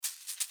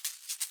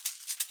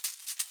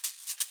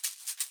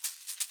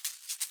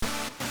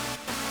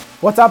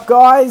What's up,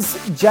 guys?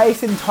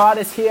 Jason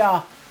Titus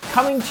here,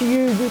 coming to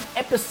you with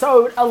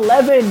episode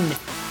 11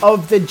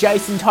 of the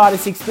Jason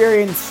Titus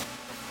Experience.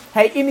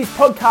 Hey, in this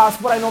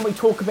podcast, what I normally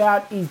talk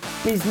about is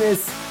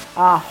business,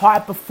 high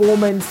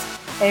performance,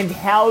 and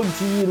how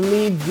do you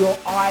live your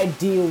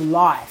ideal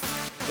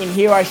life. In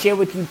here, I share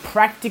with you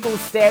practical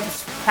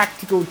steps,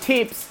 practical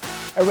tips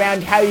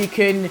around how you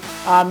can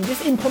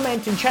just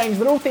implement and change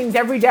little things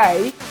every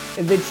day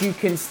that you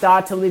can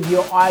start to live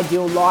your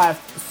ideal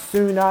life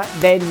sooner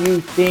than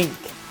you think.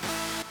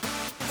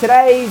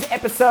 Today's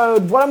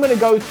episode, what I'm going to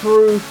go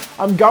through,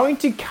 I'm going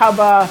to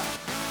cover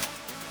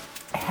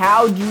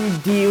how do you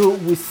deal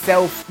with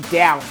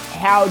self-doubt?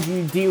 How do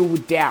you deal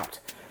with doubt?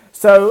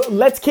 So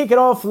let's kick it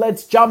off.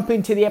 Let's jump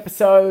into the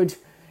episode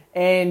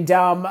and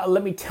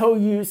let me tell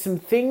you some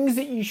things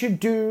that you should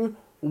do,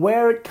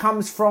 where it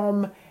comes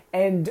from,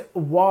 and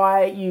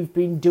why you've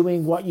been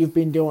doing what you've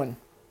been doing.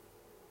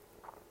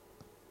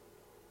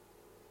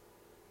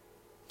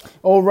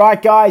 All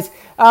right, guys.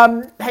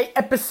 Hey,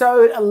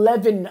 episode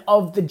 11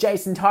 of the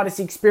Jason Titus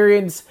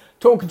Experience,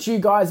 talking to you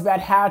guys about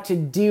how to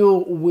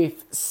deal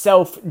with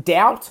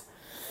self-doubt.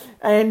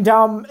 And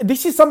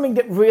this is something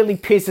that really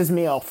pisses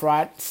me off,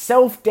 right?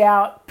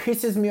 Self-doubt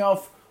pisses me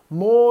off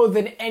more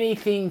than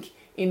anything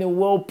in the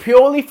world,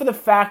 purely for the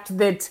fact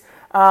that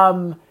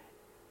I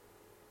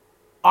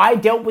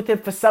dealt with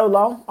it for so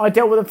long. I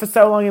dealt with it for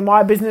so long in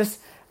my business.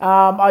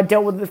 I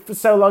dealt with it for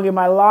so long in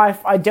my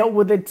life. I dealt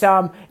with it,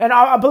 and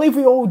I believe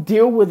we all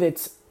deal with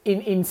it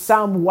in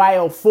some way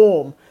or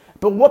form.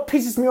 But what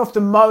pisses me off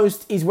the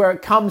most is where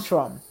it comes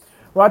from,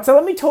 right? So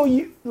let me tell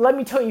you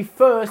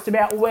first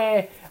about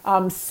where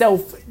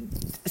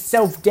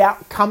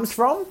self-doubt comes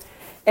from.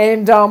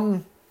 And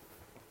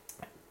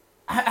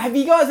have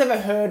you guys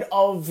ever heard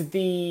of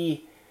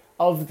the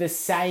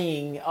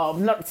saying?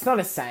 It's not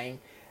a saying.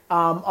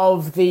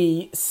 Of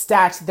the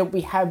stat that we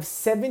have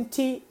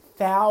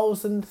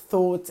 70,000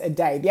 thoughts a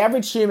day. The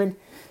average human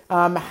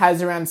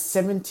has around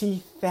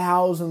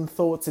 70,000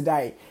 thoughts a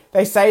day.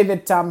 They say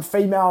that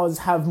females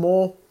have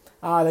more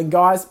than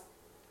guys,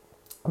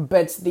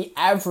 but the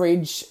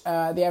average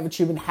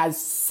human has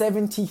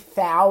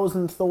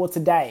 70,000 thoughts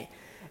a day.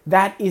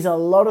 That is a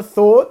lot of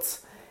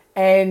thoughts,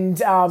 and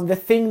the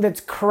thing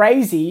that's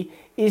crazy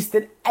is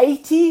that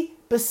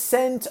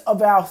 80%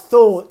 of our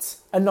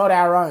thoughts are not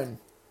our own.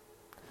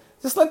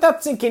 Just let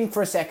that sink in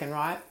for a second,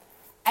 right?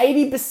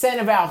 80%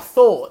 of our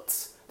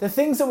thoughts, the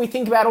things that we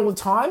think about all the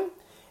time,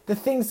 the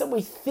things that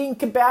we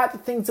think about, the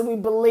things that we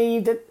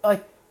believe,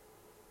 that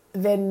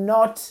they're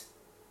not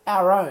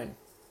our own.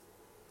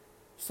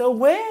 So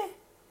we're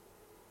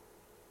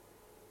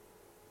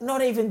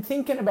not even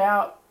thinking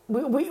about,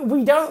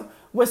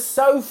 we're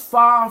so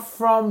far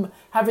from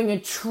having a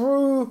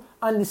true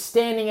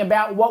understanding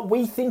about what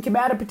we think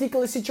about a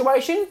particular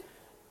situation,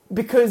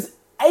 because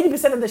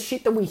 80% of the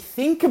shit that we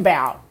think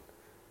about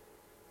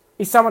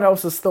is someone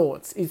else's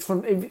thoughts. Is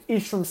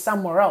from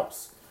somewhere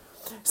else.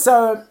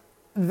 So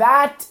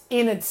that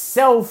in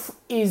itself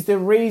is the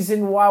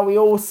reason why we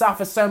all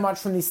suffer so much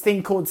from this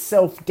thing called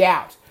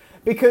self-doubt.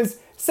 Because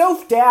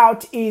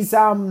self-doubt is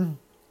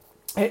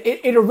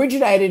it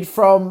originated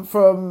from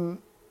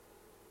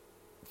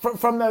that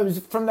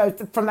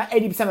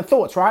 80% of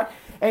thoughts, right?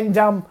 And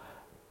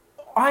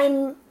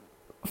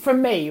for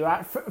me,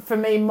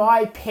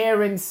 my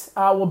parents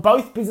were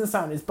both business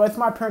owners. Both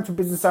my parents were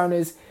business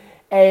owners.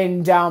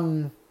 And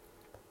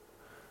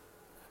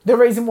the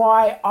reason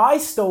why I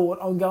stalled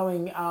on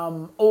going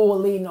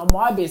all in on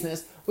my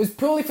business was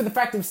purely for the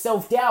fact of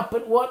self-doubt.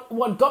 But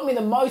what got me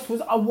the most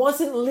was I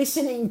wasn't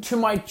listening to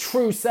my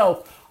true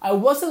self. I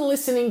wasn't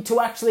listening to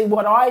actually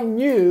what I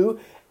knew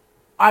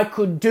I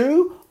could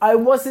do. I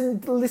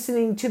wasn't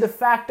listening to the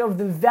fact of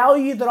the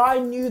value that I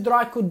knew that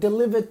I could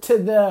deliver to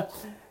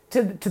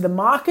the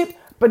market.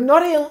 But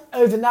not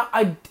even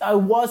that, I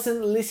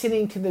wasn't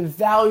listening to the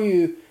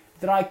value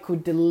that I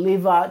could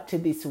deliver to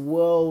this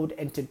world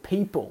and to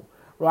people,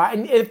 right?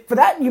 And for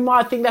that, you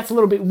might think that's a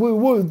little bit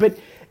woo-woo, but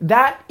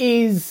that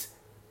is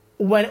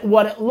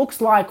what it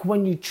looks like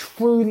when you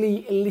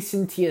truly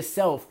listen to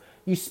yourself.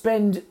 You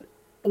spend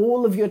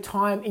all of your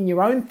time in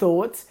your own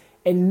thoughts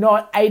and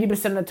not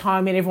 80% of the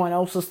time in everyone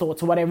else's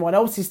thoughts or what everyone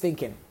else is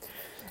thinking.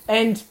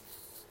 And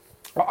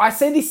I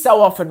see this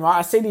so often, right?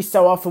 I see this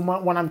so often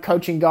when I'm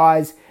coaching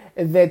guys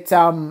that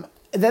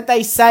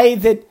they say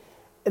that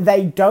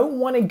they don't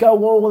want to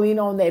go all in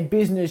on their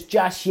business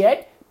just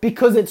yet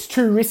because it's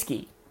too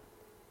risky.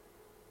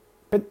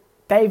 But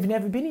they've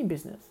never been in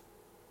business.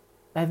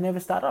 They've never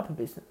started up a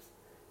business.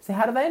 So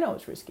how do they know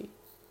it's risky?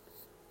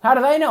 How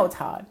do they know it's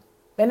hard?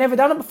 They've never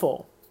done it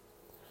before.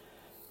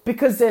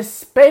 Because they're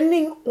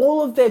spending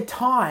all of their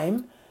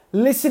time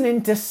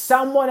listening to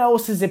someone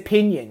else's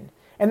opinion.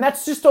 And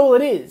that's just all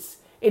it is.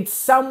 It's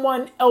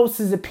someone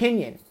else's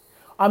opinion.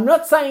 I'm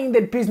not saying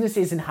that business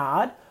isn't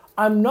hard.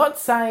 I'm not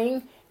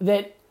saying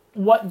that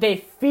what they're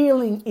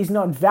feeling is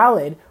not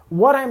valid.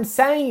 What I'm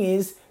saying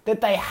is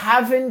that they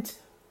haven't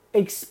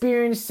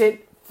experienced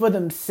it for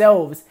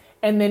themselves,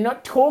 and they're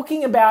not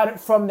talking about it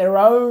from their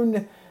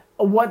own,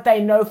 what they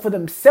know for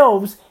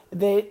themselves.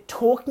 they're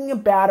talking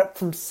about it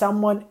from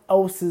someone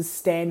else's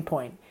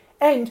standpoint.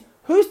 And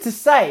who's to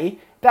say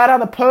that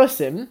other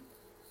person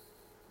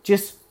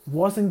just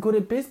wasn't good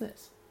at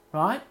business,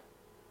 right?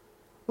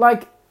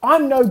 Like,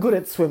 I'm no good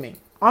at swimming.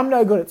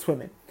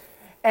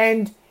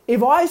 And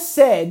if I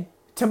said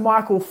to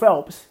Michael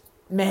Phelps,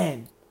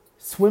 man,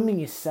 swimming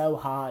is so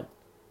hard.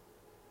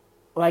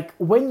 Like,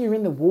 when you're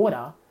in the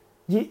water,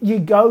 you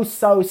go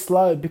so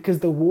slow because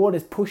the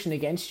water's pushing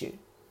against you.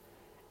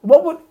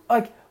 Would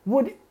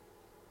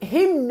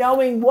him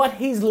knowing what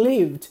he's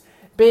lived,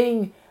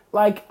 being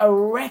like a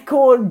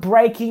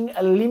record-breaking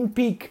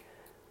Olympic,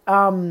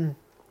 gold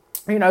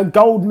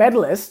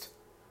medalist,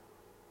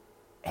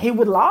 he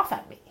would laugh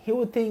at me. He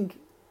would think,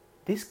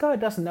 this guy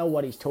doesn't know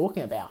what he's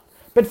talking about.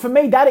 But for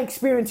me, that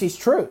experience is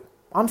true.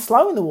 I'm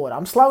slow in the water.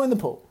 I'm slow in the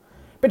pool.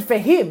 But for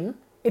him,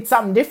 it's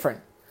something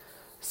different.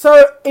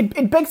 So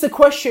it begs the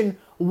question,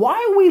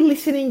 why are we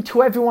listening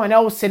to everyone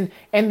else and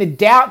the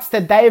doubts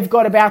that they've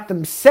got about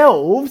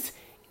themselves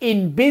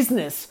in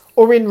business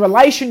or in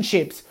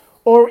relationships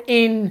or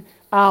in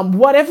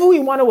whatever we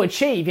want to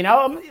achieve? You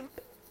know,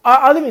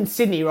 I live in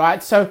Sydney,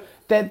 right? So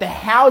the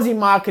housing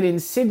market in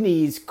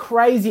Sydney is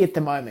crazy at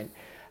the moment.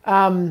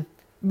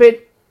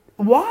 But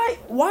why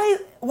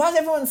is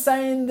everyone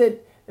saying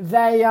that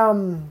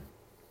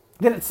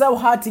that it's so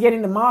hard to get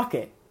in the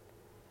market?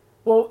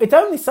 Well, it's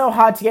only so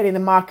hard to get in the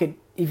market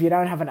if you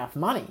don't have enough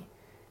money.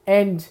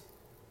 And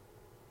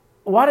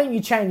why don't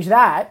you change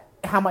that,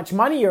 how much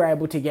money you're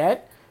able to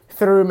get,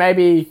 through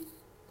maybe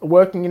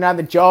working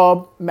another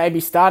job, maybe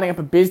starting up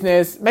a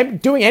business, maybe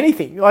doing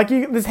anything. Like,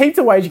 there's heaps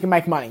of ways you can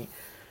make money.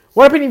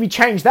 What happens if you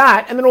change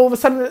that and then all of a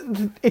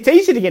sudden it's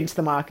easier to get into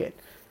the market?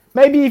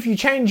 Maybe if you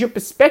change your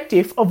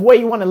perspective of where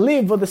you want to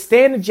live or the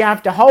standards you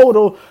have to hold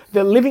or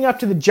the living up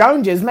to the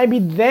Joneses, maybe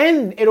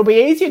then it'll be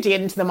easier to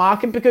get into the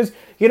market because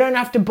you don't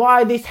have to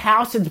buy this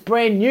house that's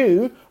brand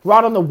new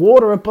right on the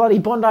water at bloody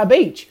Bondi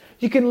Beach.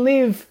 You can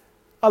live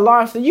a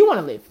life that you want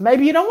to live.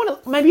 Maybe you don't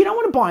want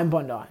to buy in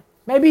Bondi.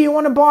 Maybe you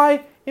want to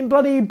buy in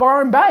bloody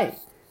Byron Bay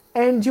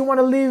and you want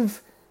to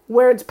live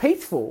where it's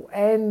peaceful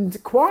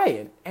and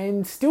quiet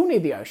and still near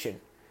the ocean.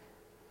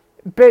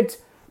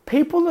 But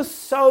people are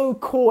so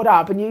caught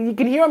up, and you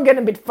can hear I'm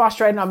getting a bit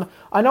frustrated.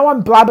 I know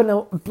I'm blabbing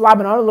on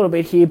a little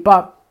bit here,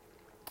 but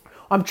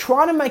I'm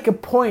trying to make a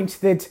point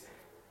that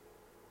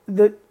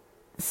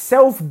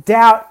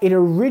self-doubt, it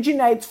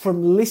originates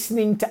from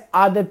listening to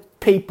other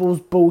people's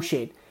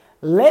bullshit.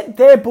 Let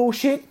their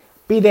bullshit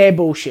be their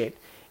bullshit.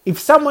 If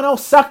someone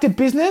else sucked at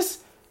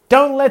business,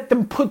 don't let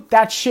them put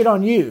that shit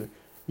on you.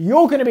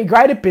 You're going to be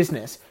great at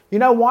business. You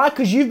know why?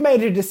 Because you've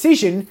made a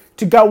decision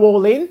to go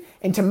all in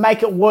and to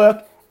make it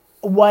work,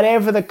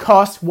 whatever the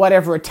cost,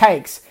 whatever it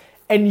takes.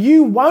 And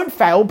you won't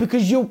fail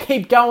because you'll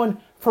keep going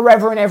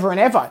forever and ever and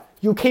ever.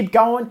 You'll keep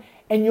going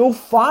and you'll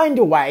find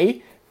a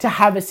way to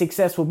have a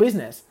successful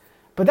business.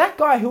 But that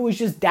guy who was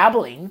just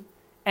dabbling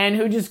and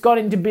who just got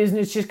into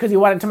business just because he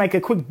wanted to make a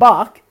quick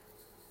buck,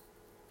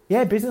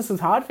 yeah, business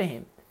was hard for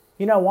him.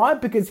 You know why?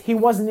 Because he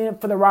wasn't in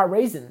it for the right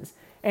reasons.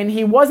 And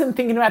he wasn't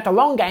thinking about the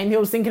long game. He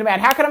was thinking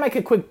about, how can I make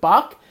a quick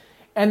buck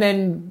and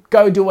then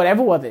go do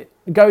whatever with it.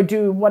 Go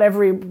do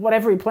whatever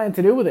he planned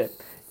to do with it.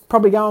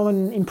 Probably go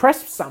and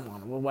impress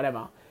someone or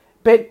whatever.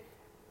 But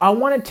I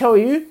want to tell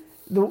you,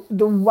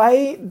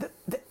 the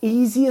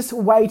easiest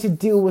way to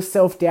deal with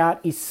self-doubt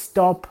is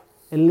stop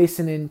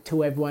listening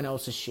to everyone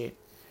else's shit.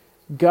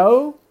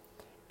 Go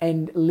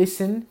and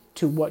listen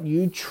to what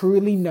you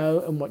truly know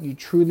and what you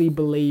truly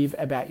believe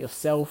about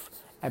yourself,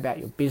 about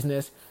your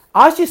business.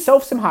 Ask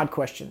yourself some hard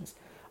questions.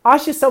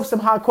 Ask yourself some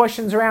hard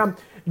questions around,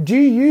 do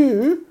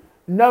you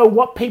know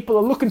what people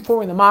are looking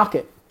for in the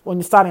market when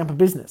you're starting up a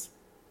business?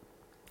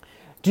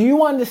 Do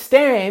you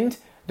understand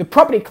the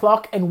property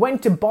clock and when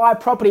to buy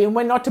property and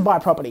when not to buy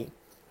property?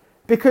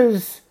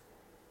 Because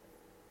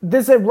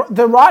there's the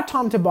right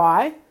time to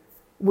buy,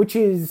 which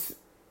is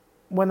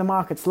when the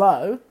market's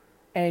low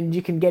and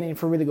you can get in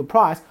for a really good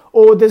price,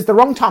 or there's the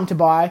wrong time to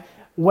buy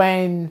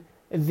when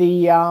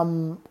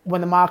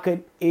the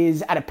market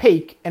is at a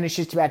peak and it's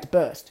just about to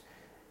burst.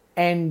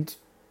 And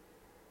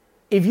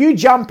if you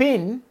jump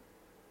in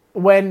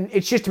when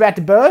it's just about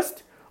to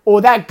burst, or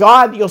that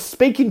guy that you're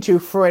speaking to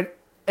for it,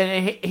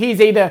 and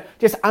he's either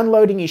just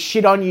unloading his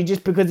shit on you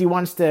just because he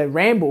wants to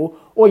ramble,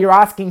 or you're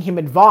asking him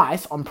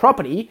advice on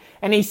property,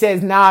 and he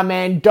says, nah,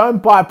 man,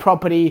 don't buy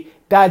property,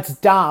 that's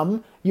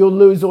dumb, you'll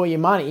lose all your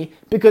money,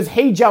 because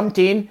he jumped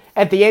in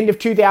at the end of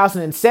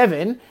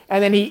 2007,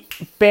 and then he,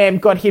 bam,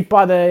 got hit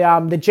by the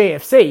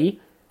GFC,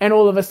 and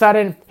all of a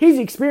sudden, his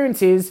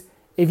experience is,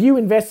 if you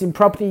invest in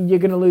property, you're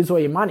going to lose all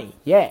your money.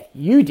 Yeah,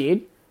 you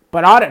did,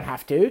 but I don't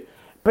have to.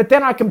 But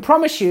then I can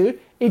promise you,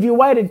 if you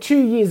waited 2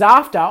 years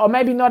after, or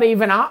maybe not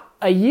even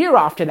a year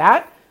after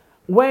that,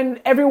 when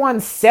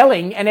everyone's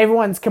selling and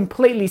everyone's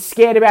completely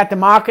scared about the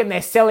market and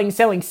they're selling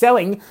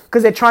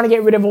because they're trying to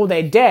get rid of all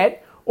their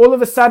debt, all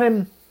of a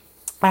sudden,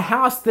 a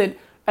house that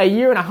a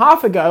year and a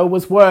half ago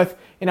was worth,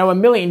 $1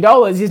 million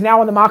is now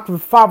on the market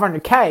for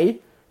 $500K,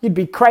 you'd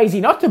be crazy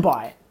not to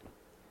buy it.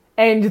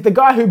 And the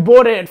guy who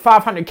bought it at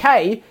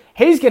 500K,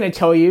 he's going to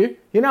tell you,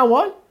 you know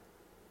what?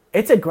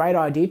 It's a great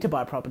idea to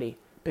buy property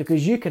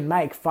because you can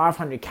make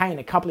 500K in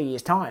a couple of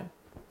years' time.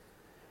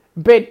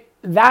 But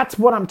that's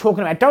what I'm talking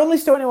about. Don't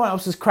listen to anyone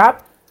else's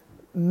crap.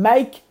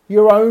 Make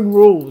your own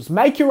rules.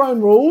 Make your own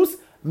rules.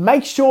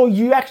 Make sure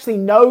you actually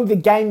know the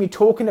game you're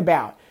talking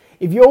about.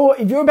 If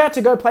you're about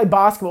to go play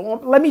basketball,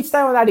 let me stay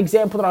on that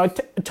example that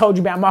I told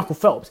you about Michael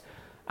Phelps.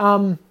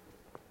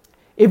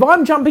 If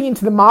I'm jumping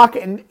into the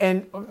market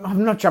and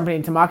I'm not jumping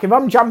into the market, if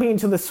I'm jumping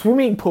into the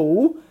swimming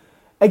pool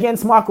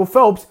against Michael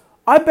Phelps,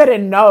 I better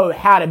know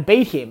how to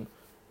beat him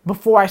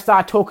before I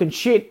start talking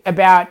shit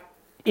about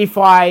if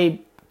I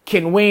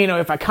can win or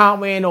if I can't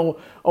win or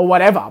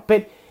whatever.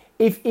 But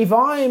if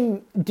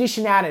I'm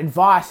dishing out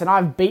advice and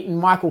I've beaten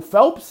Michael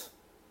Phelps,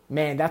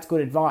 man, that's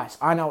good advice.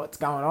 I know what's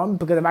going on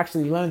because I've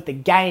actually learned the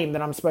game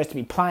that I'm supposed to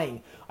be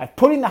playing. I've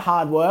put in the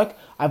hard work,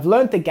 I've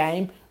learned the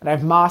game, and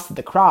I've mastered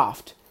the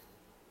craft.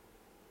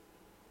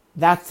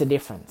 That's the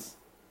difference.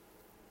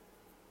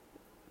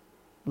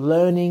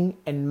 Learning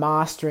and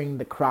mastering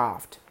the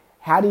craft.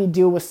 How do you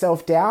deal with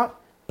self-doubt?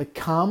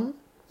 Become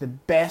the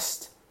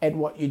best at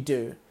what you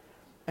do.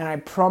 And I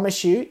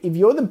promise you, if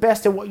you're the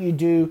best at what you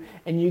do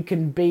and you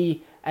can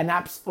be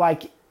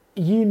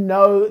you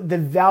know the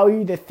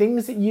value, the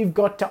things that you've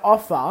got to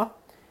offer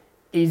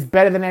is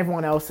better than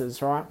everyone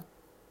else's, right?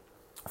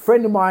 A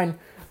friend of mine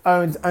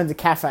owns a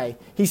cafe.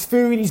 His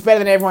food is better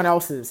than everyone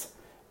else's.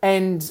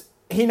 And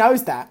he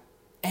knows that.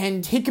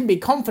 And he can be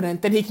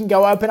confident that he can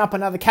go open up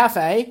another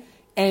cafe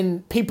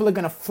and people are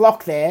going to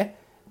flock there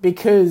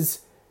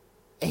because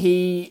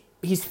his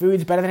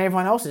food's better than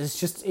everyone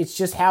else's. It's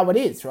just how it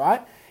is,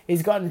 right?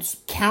 He's gotten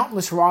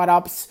countless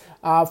write-ups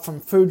from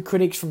food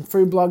critics, from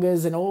food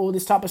bloggers and all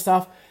this type of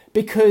stuff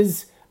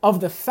because of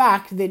the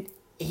fact that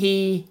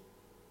he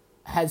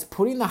has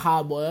put in the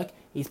hard work.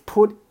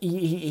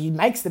 He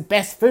makes the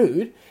best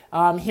food.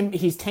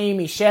 His team,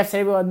 his chefs,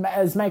 everyone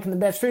is making the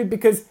best food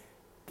because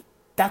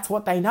that's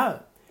what they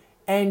know.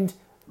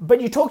 But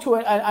you talk to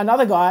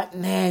another guy,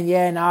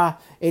 man,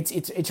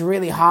 it's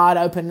really hard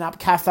opening up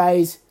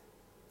cafes.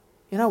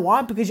 You know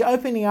why? Because you're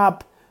opening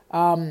up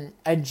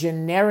a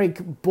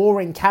generic,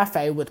 boring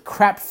cafe with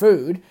crap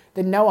food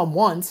that no one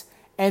wants,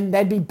 and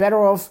they'd be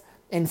better off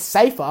and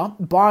safer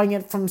buying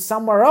it from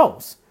somewhere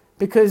else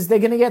because they're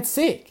going to get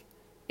sick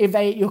if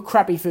they eat your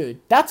crappy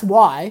food. That's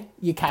why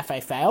your cafe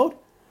failed.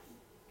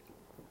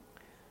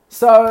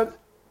 So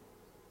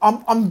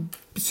I'm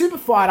super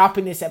fired up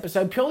in this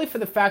episode purely for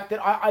the fact that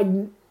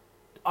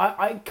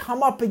I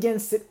come up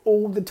against it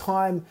all the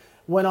time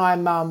when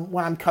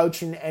I'm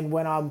coaching and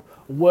when I'm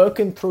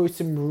working through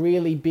some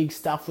really big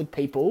stuff with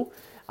people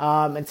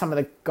and some of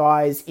the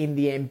guys in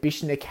the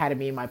Ambition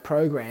Academy in my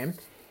program,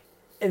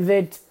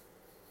 that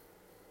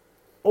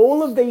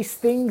all of these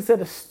things that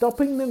are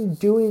stopping them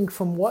doing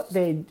from what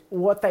they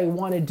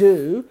want to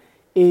do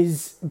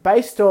is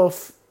based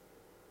off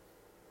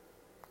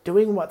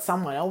doing what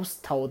someone else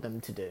told them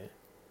to do.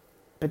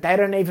 But they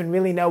don't even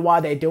really know why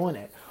they're doing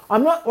it.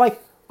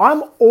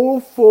 I'm all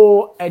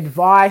for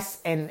advice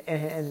and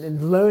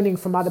learning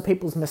from other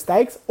people's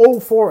mistakes, all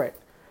for it.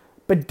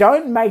 But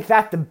don't make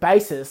that the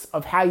basis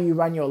of how you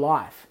run your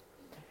life.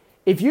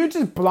 If you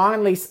just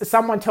blindly,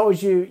 someone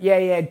tells you,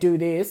 yeah, do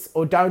this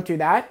or don't do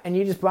that, and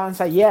you just blindly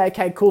say, yeah,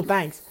 okay, cool,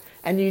 thanks,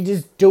 and you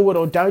just do it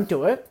or don't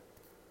do it,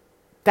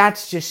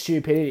 that's just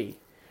stupidity.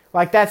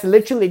 That's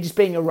literally just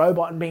being a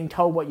robot and being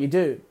told what you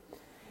do.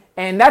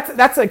 And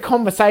that's a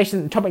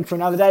conversation topic for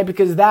another day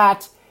because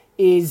that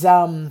is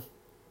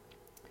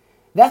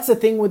that's the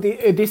thing with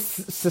this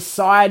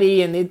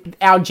society and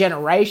our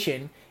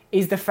generation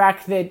is the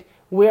fact that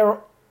we're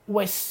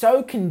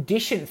so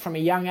conditioned from a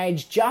young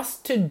age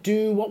just to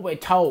do what we're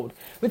told.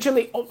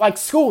 Literally,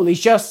 school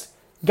is just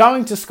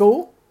going to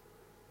school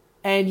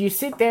and you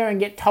sit there and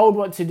get told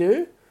what to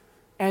do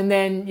and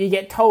then you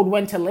get told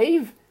when to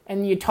leave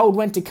and you're told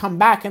when to come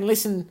back and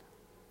listen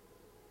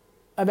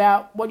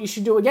about what you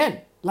should do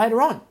again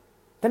later on,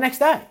 the next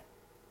day.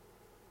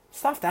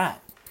 Stuff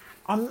that.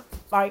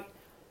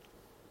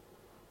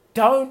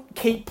 Don't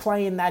keep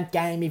playing that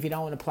game if you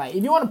don't want to play.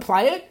 If you want to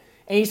play it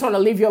and you just want to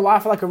live your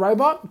life like a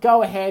robot,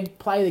 go ahead,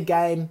 play the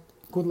game.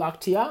 Good luck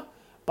to you.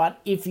 But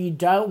if you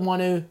don't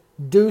want to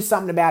do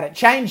something about it,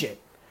 change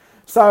it.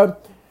 So,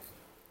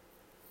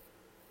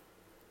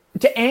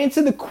 to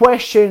answer the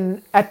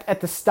question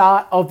at the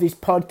start of this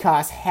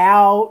podcast,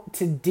 how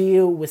to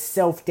deal with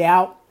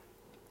self-doubt,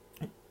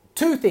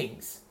 2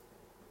 things.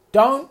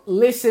 Don't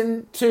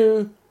listen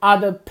to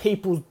other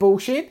people's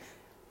bullshit.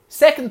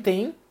 Second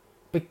thing,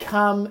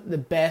 become the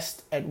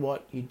best at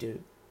what you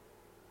do.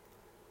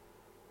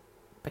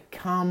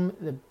 Become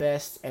the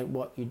best at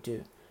what you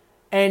do.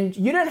 And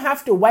you don't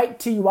have to wait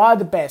till you are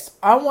the best.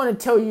 I want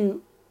to tell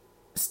you,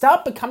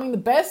 start becoming the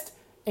best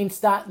and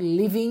start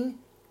living,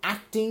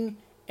 acting,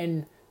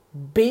 and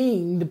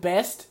being the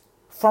best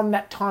from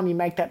that time you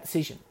make that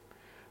decision.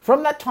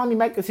 From that time you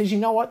make the decision,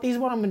 you know what, this is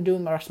what I'm going to do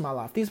in the rest of my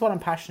life. This is what I'm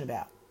passionate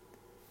about.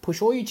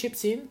 Push all your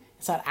chips in and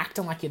start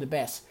acting like you're the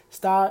best.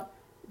 Start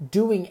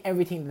doing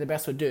everything that the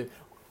best would do.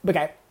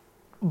 Okay,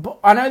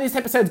 I know this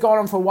episode's gone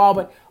on for a while,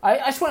 but I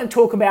just want to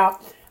talk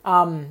about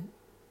Conor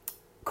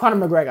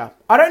McGregor.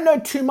 I don't know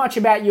too much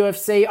about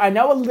UFC. I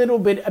know a little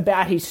bit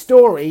about his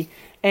story,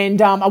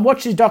 and I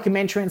watched his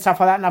documentary and stuff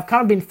like that, and I've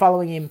kind of been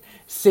following him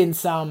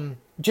since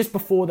just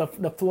before the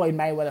Floyd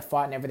Mayweather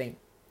fight and everything.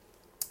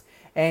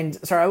 And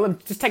sorry, let me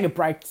just take a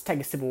break, just take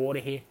a sip of water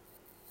here.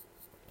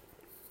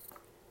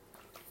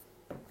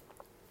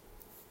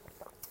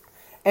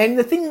 And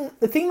the thing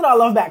that I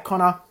love about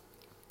Conor,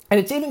 and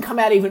it's even come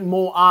out even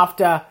more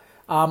after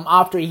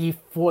he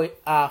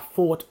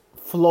fought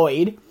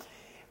Floyd,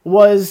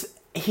 was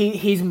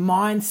his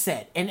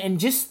mindset and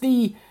just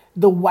the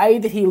way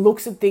that he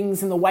looks at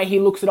things and the way he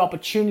looks at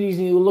opportunities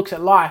and he looks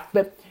at life.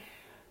 But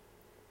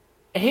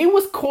he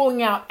was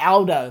calling out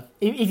Aldo.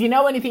 If you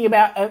know anything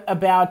about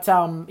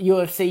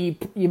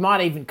UFC, you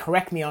might even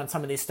correct me on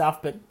some of this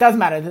stuff, but it doesn't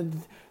matter.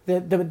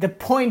 The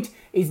point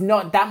is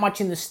not that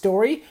much in the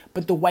story,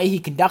 but the way he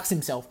conducts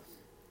himself.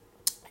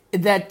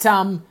 That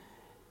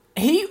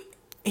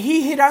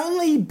he had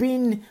only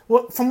been,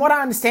 from what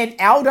I understand,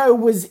 Aldo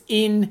was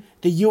in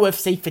the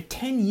UFC for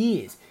 10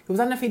 years. He was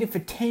undefeated for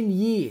 10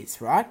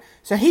 years, right?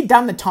 So he'd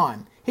done the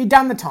time.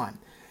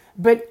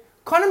 But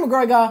Conor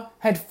McGregor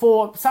had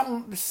fought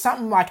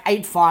something like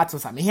 8 fights or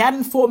something. He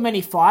hadn't fought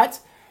many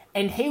fights,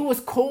 and he was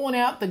calling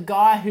out the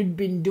guy who'd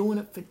been doing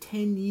it for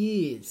 10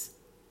 years.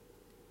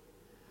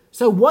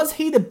 So was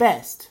he the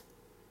best?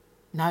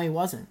 No, he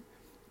wasn't.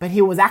 But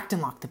he was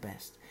acting like the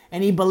best.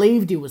 And he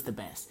believed he was the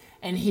best.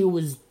 And he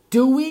was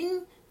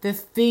doing the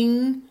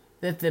thing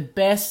that the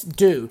best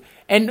do.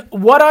 And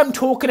what I'm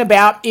talking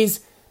about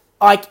is,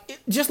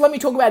 just let me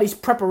talk about his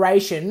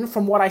preparation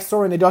from what I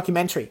saw in the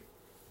documentary.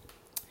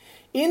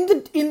 In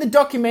the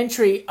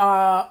documentary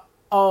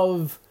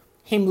of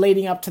him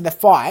leading up to the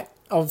fight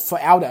for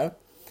Aldo,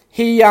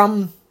 he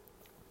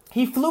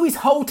flew his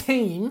whole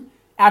team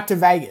out to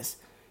Vegas.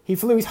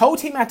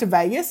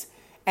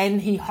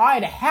 And he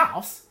hired a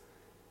house,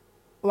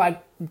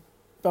 like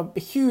a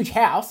huge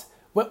house,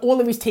 where all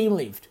of his team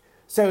lived.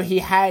 So he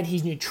had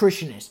his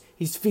nutritionist,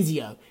 his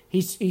physio,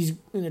 his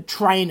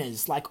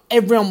trainers, like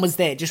everyone was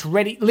there, just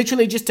ready,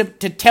 literally just to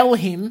tell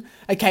him,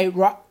 okay,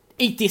 right,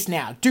 eat this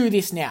now, do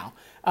this now.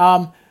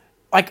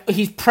 Like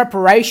his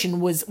preparation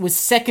was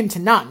second to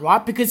none,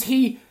 right? Because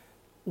he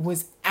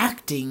was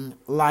acting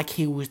like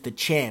he was the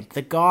champ.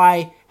 The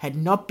guy had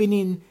not been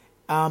in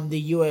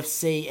the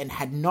UFC and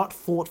had not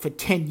fought for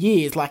 10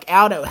 years like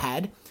Aldo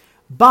had,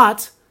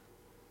 but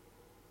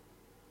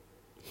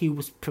he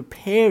was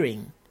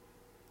preparing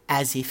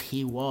as if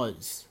he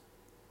was.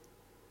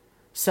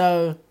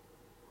 So,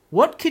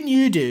 what can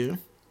you do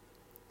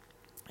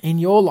in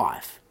your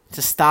life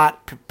to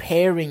start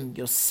preparing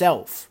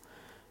yourself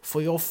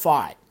for your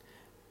fight,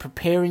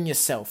 preparing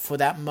yourself for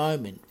that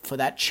moment, for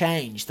that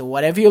change, the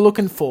whatever you're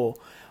looking for?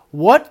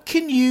 What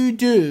can you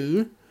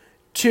do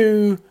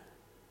to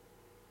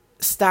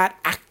start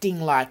acting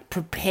like,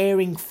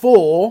 preparing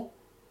for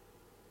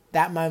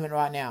that moment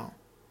right now?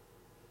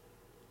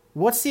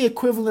 What's the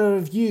equivalent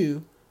of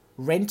you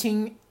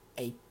renting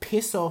a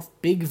piss-off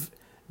big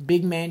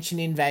mansion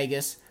in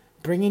Vegas,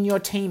 bringing your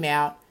team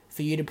out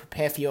for you to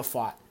prepare for your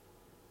fight?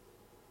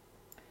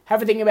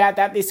 Have a think about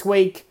that this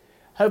week.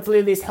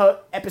 Hopefully this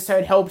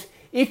episode helped.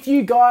 If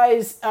you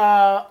guys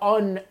are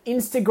on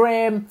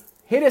Instagram,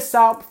 hit us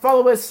up,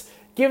 follow us,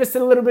 give us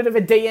a little bit of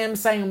a DM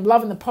saying I'm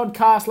loving the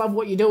podcast, love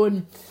what you're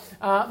doing.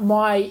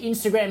 My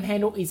Instagram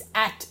handle is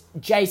at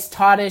Jace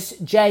Titus,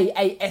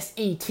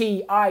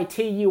 JASETITUS.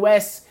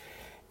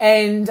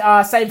 And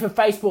same for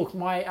Facebook.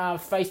 My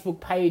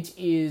Facebook page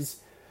is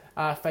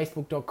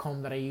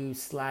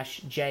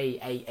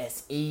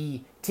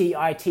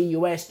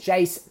facebook.com.au/JASETITUS,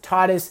 Jace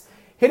Titus.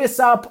 Hit us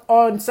up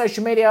on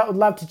social media. I would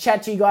love to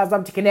chat to you guys,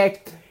 love to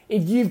connect.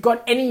 If you've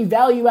got any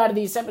value out of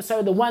this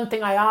episode, the one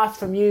thing I ask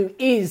from you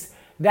is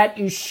that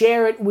you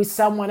share it with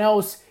someone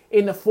else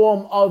in the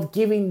form of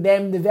giving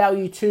them the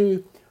value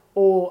too,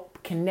 or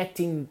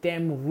connecting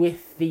them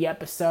with the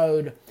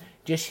episode.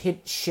 Just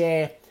hit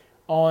share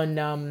on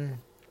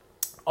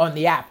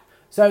the app.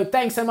 So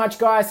thanks so much,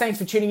 guys. Thanks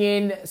for tuning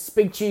in.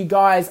 Speak to you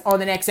guys on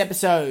the next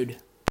episode.